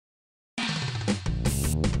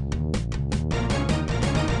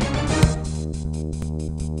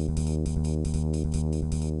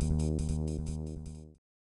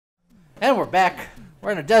And we're back.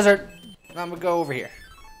 We're in a desert. I'm gonna go over here.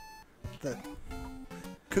 The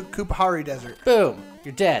Kupahari Desert. Boom,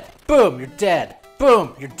 you're dead. Boom, you're dead.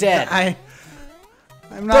 Boom, you're dead.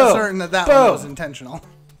 I'm not Boom. certain that Boom. one was intentional.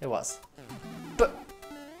 It was.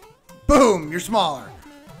 Boom, you're smaller.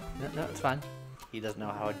 No, it's fine. He doesn't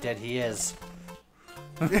know how dead he is.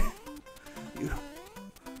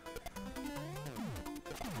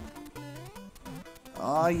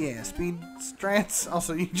 Oh yeah, speed strats.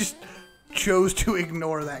 Also, you just chose to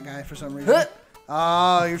ignore that guy for some reason.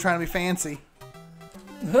 Oh, you're trying to be fancy.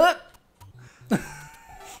 Hup.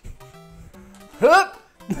 Hup.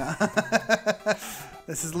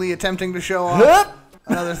 This is Lee attempting to show off Hup.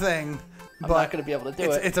 another thing. I'm But not gonna be able to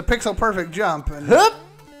do it. it's a pixel perfect jump. And Hup.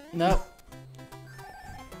 No.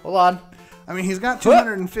 Hold on. I mean, he's got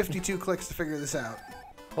 252 clicks to figure this out.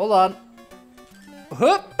 Hold on.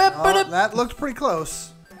 Hup. Oh, that looked pretty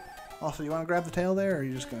close. Also, you want to grab the tail there, or are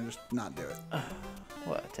you just going to not do it?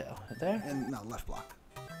 What tail? Right there? And no, left block.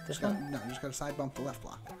 This No, one? you just got to side bump the left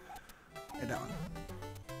block. Yeah, that one.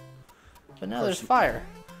 But now there's fire.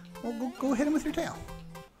 Well, go hit him with your tail.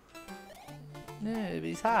 No, but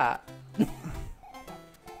he's hot. Okay,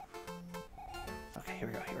 here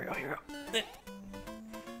we go.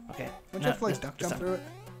 Okay. What's your flight? Duck jump through it?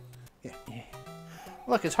 Yeah.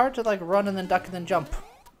 Look, it's hard to like run and then duck and then jump.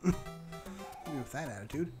 You with that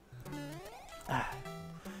attitude.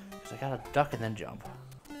 Because I gotta duck and then jump.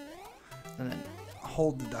 And then...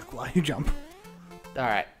 Hold the duck while you jump.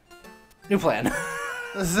 Alright. New plan.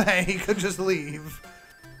 Say, he could just leave.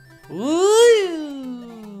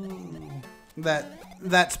 Ooh.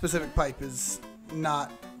 That specific pipe is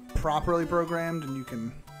not properly programmed, and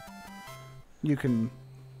you can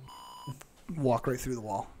walk right through the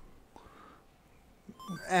wall.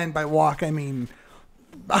 And by walk, I mean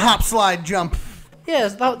a hop, slide, jump.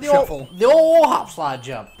 Yes, the Shuffle. old hop slide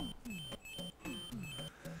jump.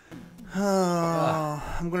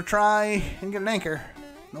 I'm gonna try and get an anchor.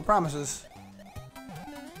 No promises.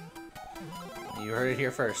 You heard it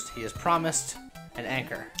here first. He has promised an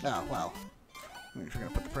anchor. Oh, well. I mean, if you're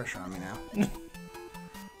gonna put the pressure on me now.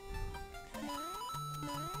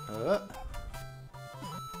 I'll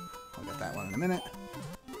get that one in a minute.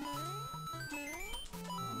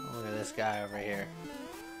 Look at this guy over here.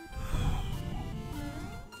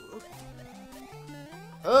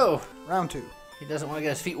 Oh! Round 2. He doesn't want to get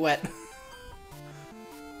his feet wet.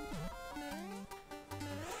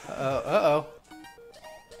 Uh-oh.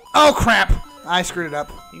 Oh, crap! I screwed it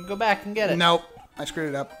up. You can go back and get it. Nope. I screwed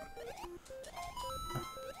it up.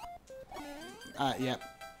 Yep.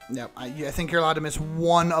 Yep. I think you're allowed to miss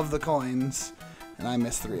one of the coins, and I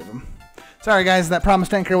missed 3 of them. Sorry, guys. That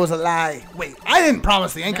promised anchor was a lie. Wait, I didn't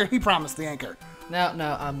promise the anchor. He promised the anchor. No,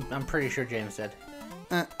 I'm pretty sure James did.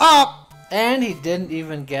 And he didn't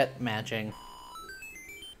even get matching.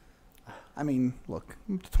 I mean, look,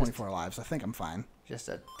 I'm 24 lives. I think I'm fine. Just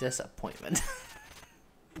a disappointment.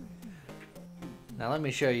 Now let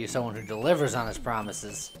me show you someone who delivers on his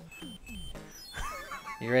promises.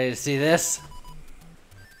 You ready to see this?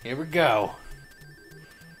 Here we go.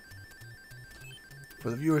 For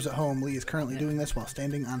the viewers at home, Lee is currently doing this while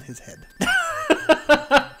standing on his head.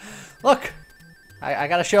 Look! I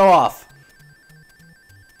gotta show off.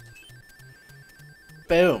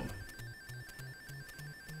 Boom.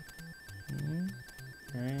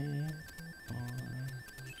 3, 4.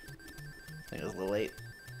 I think it was a little late.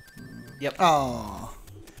 Yep. Oh.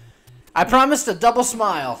 I promised a double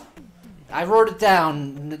smile. I wrote it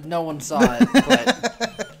down. No one saw it,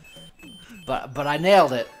 but I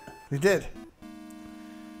nailed it. You did.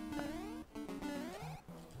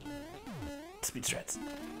 Speed strats.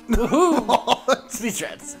 Woohoo! Speed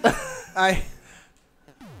strats.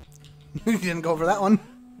 You didn't go for that one.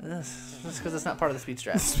 Just because it's not part of the speed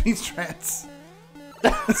strats. Speed strats.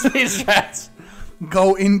 Speed strats.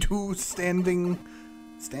 Go into standing.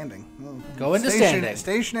 Oh. Go into standing.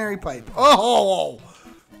 Stationary pipe. Oh!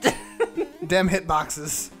 Dem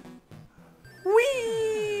hitboxes.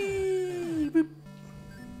 Whee! Boop.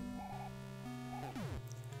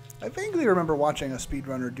 I vaguely remember watching a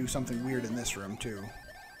speedrunner do something weird in this room, too.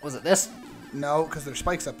 Was it this? No, because there's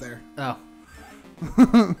spikes up there. Oh.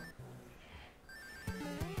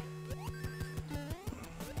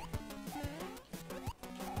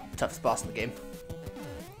 Toughest boss in the game.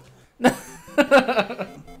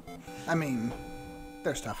 I mean,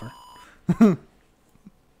 there's tougher.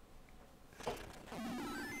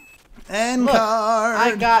 End Look, card.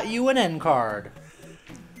 I got you an end card.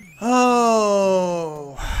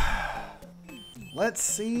 Oh. Let's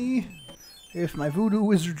see if my voodoo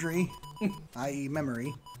wizardry, i.e.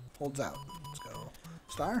 memory, holds out. Let's go.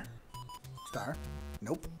 Star. Star.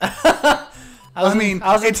 Nope. I mean,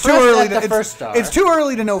 I was it's too impressed early. at the first star. It's too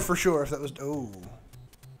early to know for sure if that was. Oh,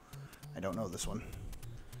 I don't know this one.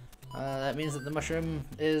 That means that the mushroom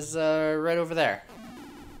is right over there.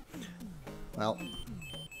 Well,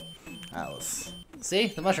 Alice. See,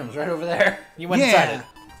 the mushroom's right over there. You went inside it.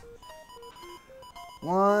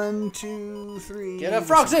 1, 2, 3. Get a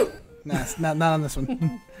frog suit. Nah, not on this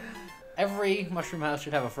one. Every mushroom house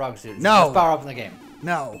should have a frog suit. It's No. the best power up in the game.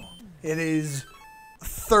 No, it is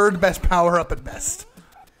third best power up at best.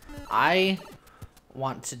 I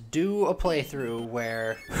want to do a playthrough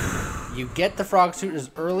where you get the frog suit as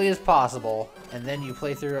early as possible, and then you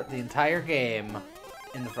play through the entire game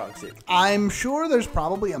in the frog suit. I'm sure there's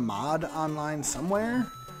probably a mod online somewhere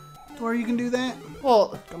where you can do that.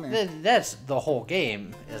 Well, Come here. that's the whole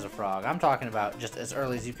game is a frog. I'm talking about just as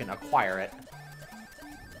early as you can acquire it.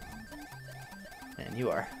 And you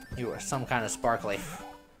are some kind of sparkly.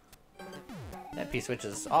 That P-switch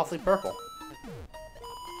is awfully purple.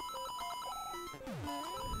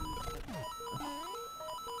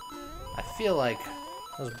 I feel like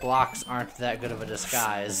those blocks aren't that good of a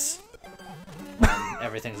disguise when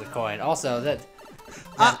everything's a coin. Also, that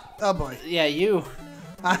Oh boy. yeah, you're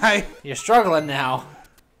I struggling now.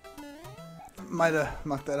 might have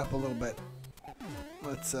mucked that up a little bit.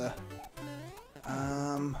 Let's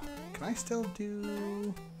can I still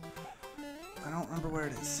do? I don't remember where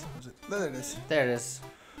it is. Was it? There it is. There it is.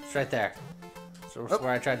 It's right there. So it's Oh.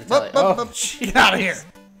 where I tried to tell you. Oh, Oh, get out of here!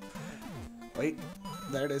 Wait,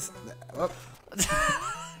 there it is. Oh.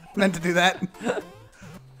 Meant to do that.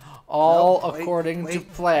 all No, wait, according to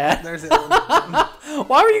wait. plan. There's it.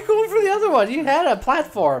 Why were you going for the other one? You had a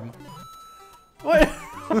platform. What?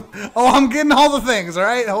 Oh, I'm getting all the things. All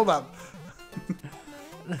right, hold up.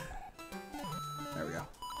 There we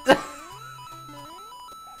go.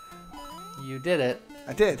 You did it.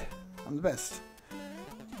 I did. I'm the best.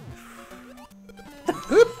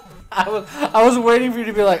 I was waiting for you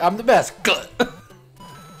to be like, I'm the best. Good.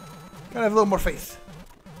 Gotta have a little more faith.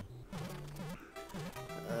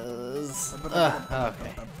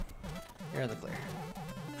 Okay. You're in the clear.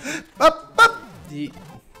 Up, up.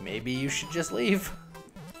 Maybe you should just leave.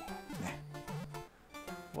 Nah.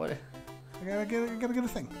 What? I gotta get a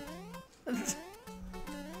thing. First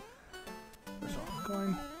of all,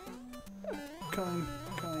 coin.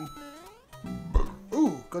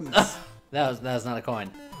 Ooh, goodness. That was not a coin.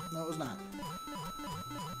 No, it was not.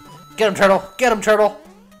 Get him, turtle. Get him, turtle.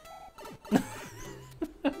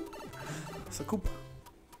 It's a Koopa.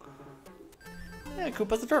 Yeah,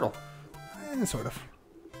 Koopa's a turtle. Sort of.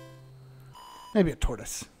 Maybe a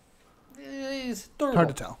tortoise. He's a turtle. Hard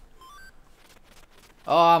to tell.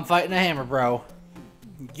 Oh, I'm fighting a hammer, bro.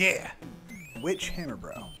 Yeah. Which hammer,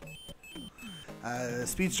 bro?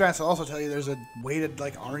 Speed Strats will also tell you there's a way to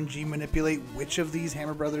like RNG manipulate which of these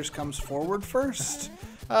Hammer Brothers comes forward first.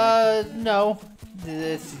 No.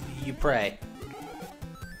 You pray.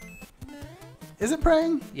 Is it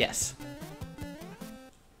praying? Yes.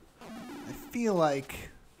 I feel like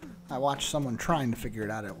I watched someone trying to figure it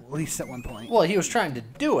out at least at one point. Well, he was trying to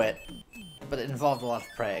do it, but it involved a lot of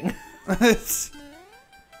praying. It's-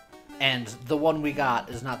 And the one we got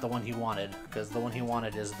is not the one he wanted, because the one he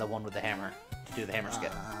wanted is the one with the hammer, to do the hammer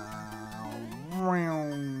skip.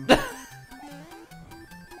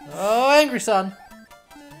 Oh, angry son.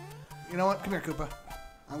 You know what? Come here, Koopa.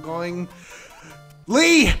 I'm going...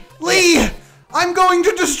 Lee! Lee! I'm going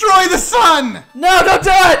to destroy the sun! No, don't do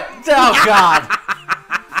it! Oh, God.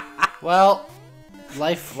 Well,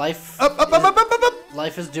 life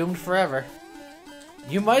is doomed forever.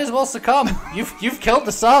 You might as well succumb. You've killed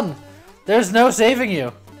the sun. There's no saving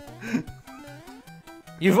you.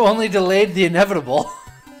 You've only delayed the inevitable.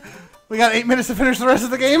 We got 8 minutes to finish the rest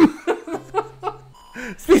of the game.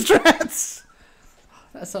 Speed Strats!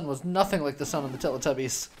 That sun was nothing like the sun of the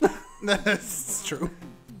Teletubbies. That's true.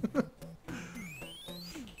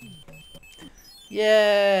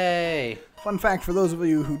 Yay! Fun fact for those of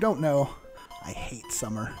you who don't know, I hate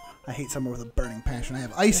summer. I hate summer with a burning passion. I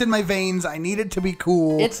have ice in my veins. I need it to be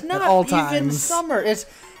cool It's not at all even times. summer.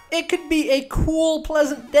 It could be a cool,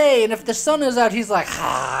 pleasant day, and if the sun is out, he's like,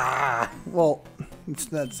 ah. Well,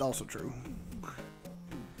 that's also true.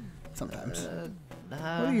 Sometimes. What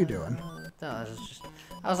are you doing? No,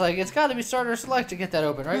 I was like, it's got to be starter select to get that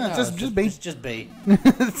open, right? Yeah, No, just B. It's just B.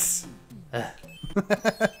 It's- I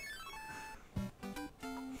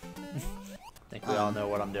think we all know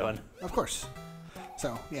what I'm doing. of course.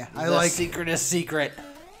 So yeah, The secret is secret.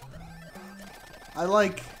 I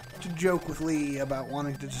like to joke with Lee about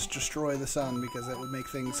wanting to just destroy the sun because that would make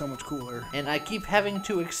things so much cooler. And I keep having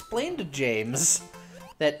to explain to James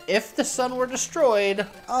that if the sun were destroyed,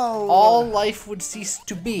 Oh. all life would cease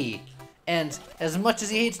to be. And as much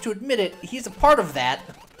as he hates to admit it, he's a part of that.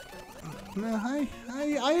 No,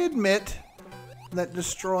 I admit that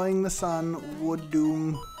destroying the sun would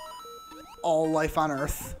doom all life on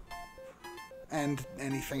Earth and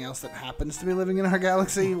anything else that happens to be living in our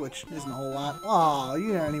galaxy, which isn't a whole lot. Aw,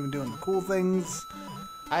 you aren't even doing the cool things.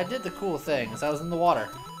 I did the cool things. I was in the water.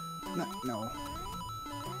 No.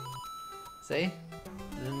 See?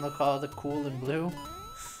 Didn't look all the cool and blue?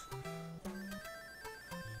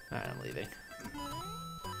 Alright, I'm leaving.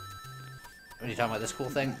 Are you talking about this cool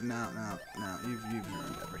thing? No. You've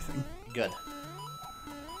ruined everything. Good.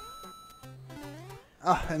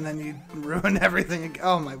 Oh, and then you ruin everything again.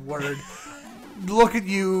 Oh, my word. Look at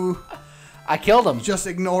you I killed him. just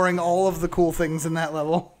ignoring all of the cool things in that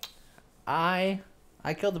level. I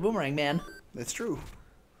killed the boomerang man. That's true.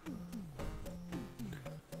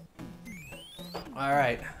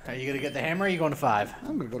 Alright. Are you gonna get the hammer or are you going to 5?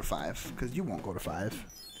 I'm going to go to 5, because you won't go to 5.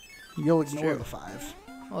 You'll ignore true. the 5.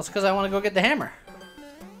 Well, it's because I want to go get the hammer.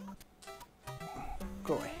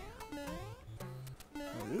 Go away.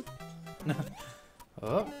 Oop.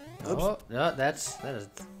 Oh. Oops. Oh. No, that is...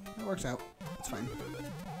 That works out. It's fine.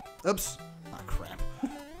 Oops. Ah, crap.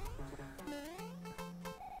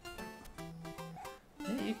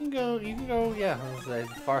 Yeah, you can go, yeah, on the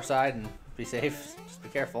far side and be safe. Just be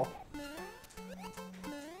careful.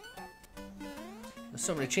 There's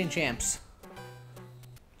so many chin champs.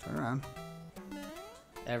 Turn around.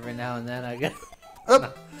 Every now and then I get...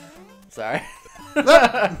 Oop. Sorry.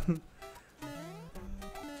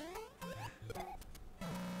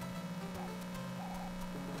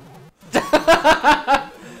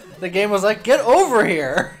 The game was like, get over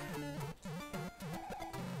here!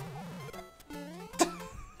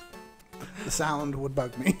 The sound would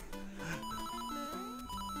bug me.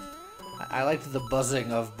 I liked the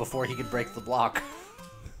buzzing of before he could break the block.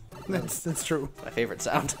 That's true. My favorite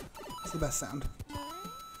sound. It's the best sound.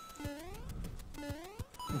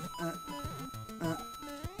 Oh,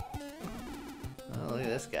 look at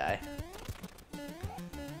this guy.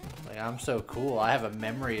 Like, I'm so cool. I have a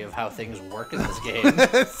memory of how things work in this game.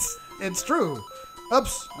 It's true.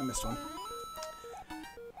 Oops, I missed one.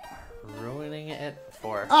 Ruining it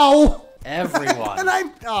for Ow! everyone.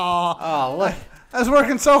 And Oh, look. I was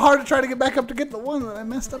working so hard to try to get back up to get the one that I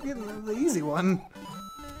messed up getting the easy one.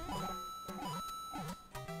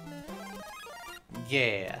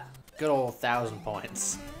 Yeah. Good old 1,000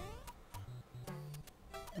 points.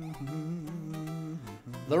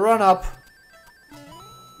 The run up.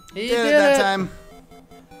 He Did did it that it. time.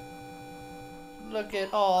 Look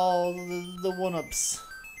at all the one-ups.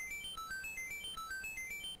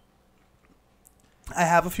 I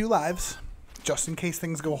have a few lives, just in case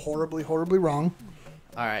things go horribly, horribly wrong.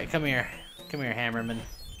 Alright, come here. Come here, Hammerman.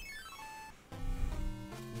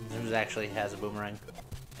 Who actually has a boomerang?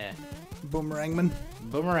 Yeah. Boomerangman.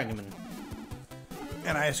 Boomerangman.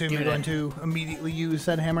 And I assume Give you're it going to immediately use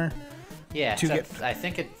said hammer. Yeah, To except I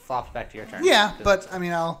think it flops back to your turn. Yeah, but I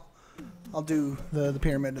mean, I'll do the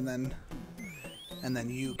pyramid and then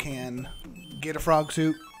you can get a frog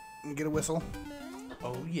suit and get a whistle,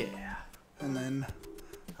 Oh, yeah. and then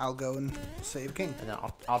I'll go and save King. And then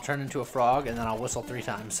I'll turn into a frog, and then I'll whistle 3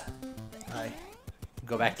 times. Aye.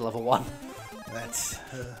 Go back to level 1. That's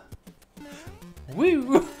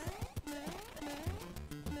Woo!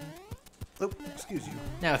 oh, excuse you.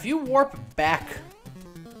 Now, if you warp back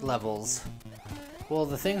levels, will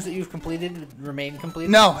the things that you've completed remain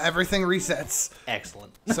completed? No, everything resets.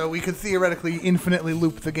 Excellent. So we could theoretically infinitely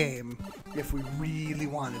loop the game if we really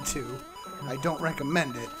wanted to. I don't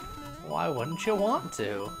recommend it. Why wouldn't you want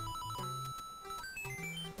to?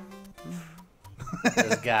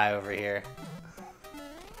 This guy over here.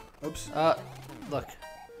 Oops. Look.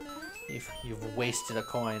 You've wasted a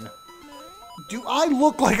coin. Do I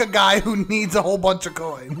look like a guy who needs a whole bunch of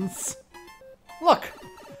coins? Look!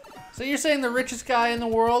 So you're saying the richest guy in the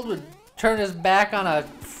world would turn his back on a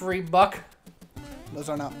free buck? Those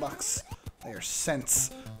are not bucks. They are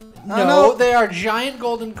cents. No, they are giant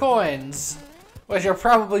golden coins, which are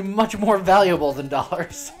probably much more valuable than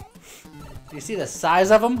dollars. Do you see the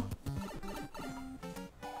size of them?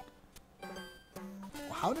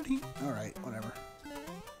 How did he? All right, whatever.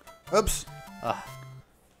 Oops.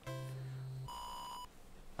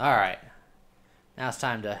 Alright. Now it's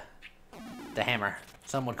time to hammer.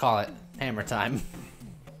 Some would call it hammer time.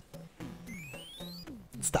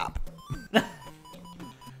 Stop.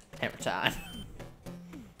 Hammer time.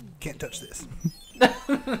 Can't touch this.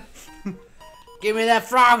 Give me that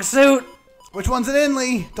frog suit! Which one's it in,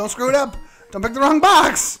 Lee? Don't screw it up. Don't pick the wrong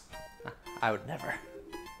box. I would never.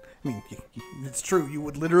 I mean, it's true. You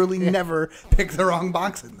would literally never pick the wrong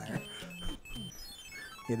box in there.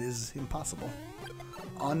 It is impossible.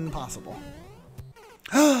 Unpossible.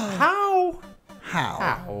 How?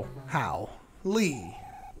 How? Lee,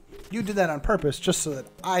 you did that on purpose just so that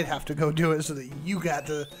I'd have to go do it so that you got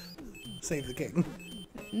to save the king.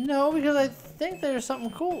 No, because I think there's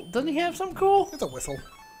something cool. Doesn't he have something cool? It's a whistle.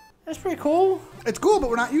 That's pretty cool. It's cool, but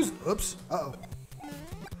we're not using... Oops. Uh-oh.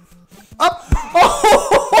 Up!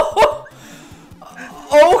 Oh!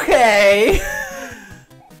 Okay.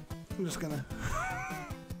 I'm just gonna...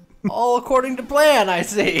 All according to plan, I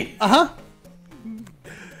see. Uh-huh.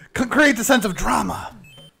 Creates a sense of drama.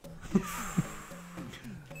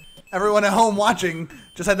 Everyone at home watching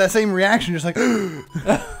just had that same reaction, just like...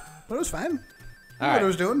 But it was fine. I knew what I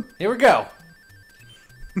was doing. Here we go.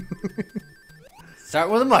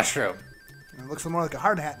 Start with a mushroom. It looks more like a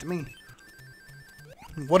hard hat to me.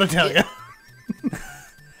 What I tell you?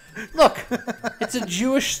 Look, it's a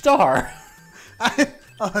Jewish star.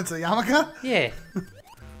 Oh, it's a yarmulke? Yeah.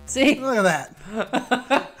 See? Look at that.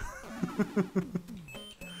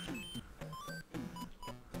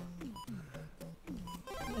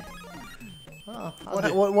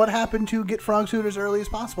 What happened to get frog suit as early as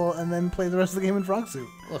possible and then play the rest of the game in frog suit?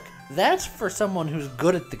 Look, that's for someone who's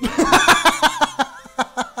good at the game.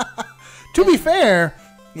 To be fair,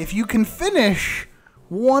 if you can finish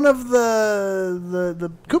one of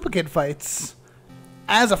the Koopa Kid fights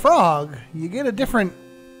as a frog, you get a different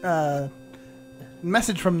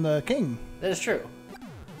message from the king. That is true.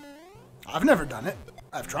 I've never done it.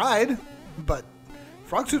 I've tried, but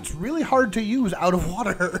frog suit's really hard to use out of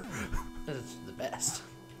water. It's the best.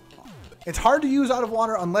 It's hard to use out of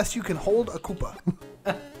water unless you can hold a Koopa.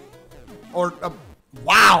 Or a...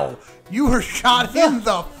 Wow! You were shot in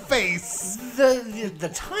the face!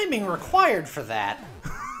 The timing required for that.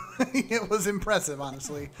 It was impressive,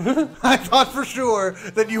 honestly. I thought for sure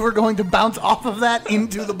that you were going to bounce off of that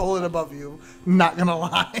into the bullet above you. Not gonna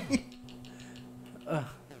lie.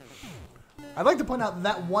 I'd like to point out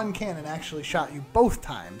that one cannon actually shot you both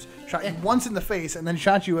times. Shot you once in the face and then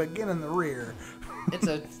shot you again in the rear. It's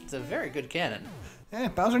a very good cannon. Yeah,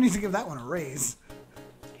 Bowser needs to give that one a raise.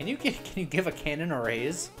 Can you give a cannon a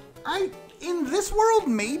raise? In this world,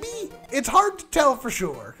 maybe? It's hard to tell for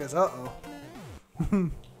sure, because uh-oh.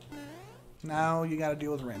 Now you gotta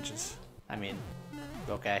deal with wrenches. I mean,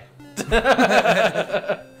 okay.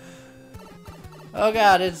 Oh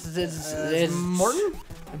god, it's Morton?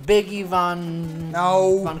 Biggie Von...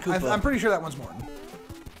 No, Von Koopa. I'm pretty sure that one's Morton.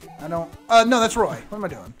 I don't... no, that's Roy. What am I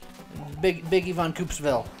doing? Biggie Von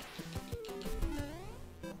Koopsville.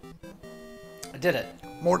 I did it.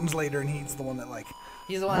 Morton's later, and he's the one that, like...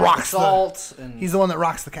 He's the one rocks that salt and... He's the one that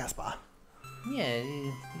rocks the Casbah. Yeah,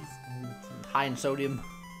 he's high in sodium.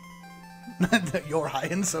 You're high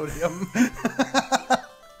in sodium.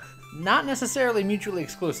 Not necessarily mutually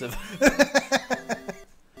exclusive.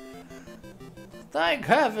 Thank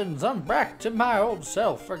heavens I'm back to my old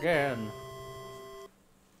self again.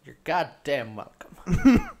 You're goddamn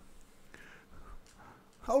welcome.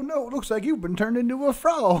 Oh no, it looks like you've been turned into a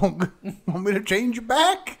frog. Want me to change you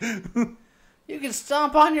back? You can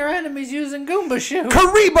stomp on your enemies using Goomba Shoe.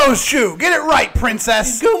 Karibo's shoe! Get it right,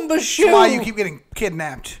 princess! Goomba Shoe! That's why you keep getting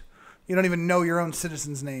kidnapped. You don't even know your own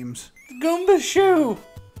citizens' names. Goomba Shoe!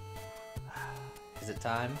 Is it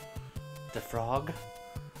time to frog?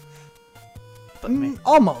 But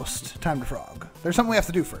Almost time to frog. There's something we have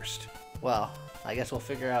to do first. Well, I guess we'll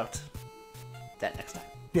figure out that next time.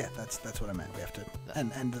 Yeah, that's what I meant. We have to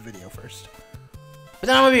end the video first. But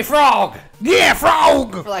then I'm gonna be a frog! Yeah,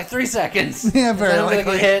 frog! For like 3 seconds. Yeah, very then I'm likely.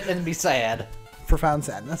 gonna get hit and be sad. Profound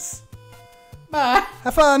sadness. Bye!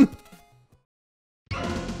 Have fun!